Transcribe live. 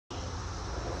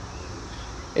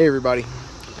Hey everybody,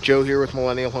 Joe here with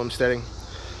Millennial Homesteading.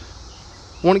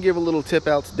 Want to give a little tip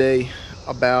out today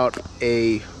about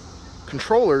a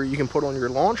controller you can put on your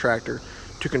lawn tractor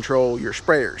to control your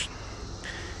sprayers.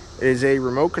 It is a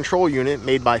remote control unit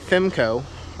made by Fimco.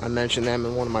 I mentioned them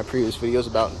in one of my previous videos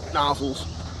about nozzles.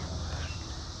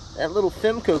 That little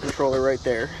Fimco controller right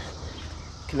there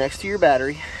connects to your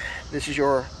battery. This is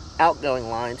your outgoing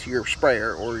line to your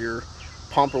sprayer or your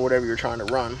pump or whatever you're trying to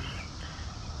run.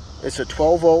 It's a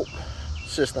 12 volt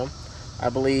system. I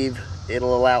believe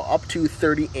it'll allow up to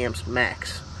 30 amps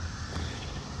max.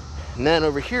 And then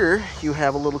over here you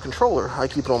have a little controller. I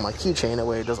keep it on my keychain, that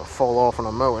way it doesn't fall off when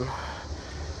I'm mowing.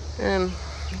 And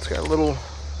it's got a little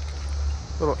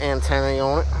antenna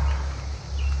on it.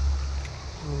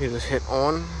 You can just hit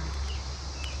on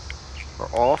or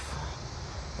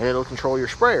off and it'll control your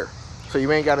sprayer. So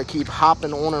you ain't got to keep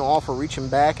hopping on and off or reaching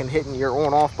back and hitting your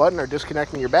on off button or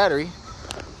disconnecting your battery.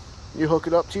 You hook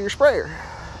it up to your sprayer.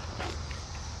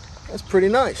 That's pretty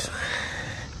nice.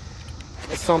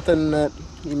 It's something that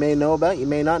you may know about, you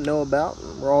may not know about.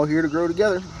 We're all here to grow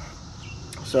together.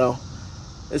 So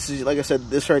this is, like I said,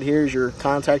 this right here is your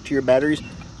contact to your batteries.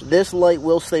 This light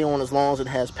will stay on as long as it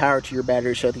has power to your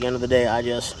battery. So at the end of the day, I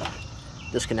just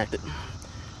disconnect it.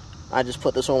 I just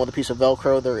put this on with a piece of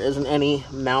Velcro. There isn't any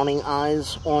mounting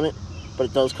eyes on it, but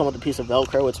it does come with a piece of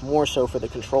Velcro. It's more so for the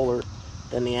controller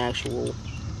than the actual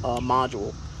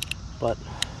module. But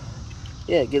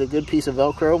yeah, get a good piece of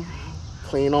Velcro,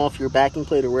 clean off your backing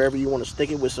plate or wherever you want to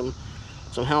stick it with some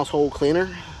household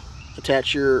cleaner,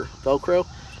 attach your Velcro,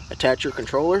 attach your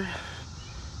controller,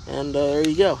 and there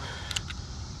you go.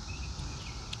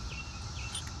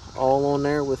 All on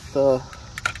there with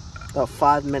about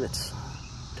 5 minutes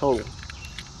total.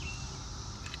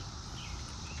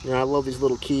 You know, I love these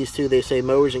little keys too. They say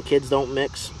mowers and kids don't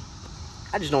mix.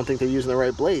 I just don't think they're using the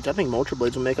right blades. I think mulcher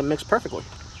blades will make them mix perfectly.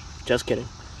 Just kidding.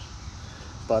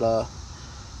 But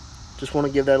just want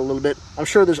to give that a little bit. I'm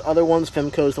sure there's other ones.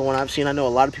 Fimco's the one I've seen. I know a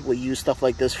lot of people use stuff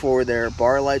like this for their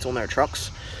bar lights on their trucks,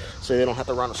 so they don't have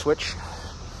to run a switch.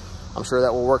 I'm sure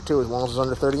that will work too, as long as it's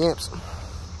under 30 amps.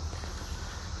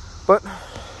 But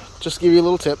just to give you a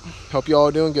little tip. Hope you all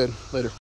are doing good. Later.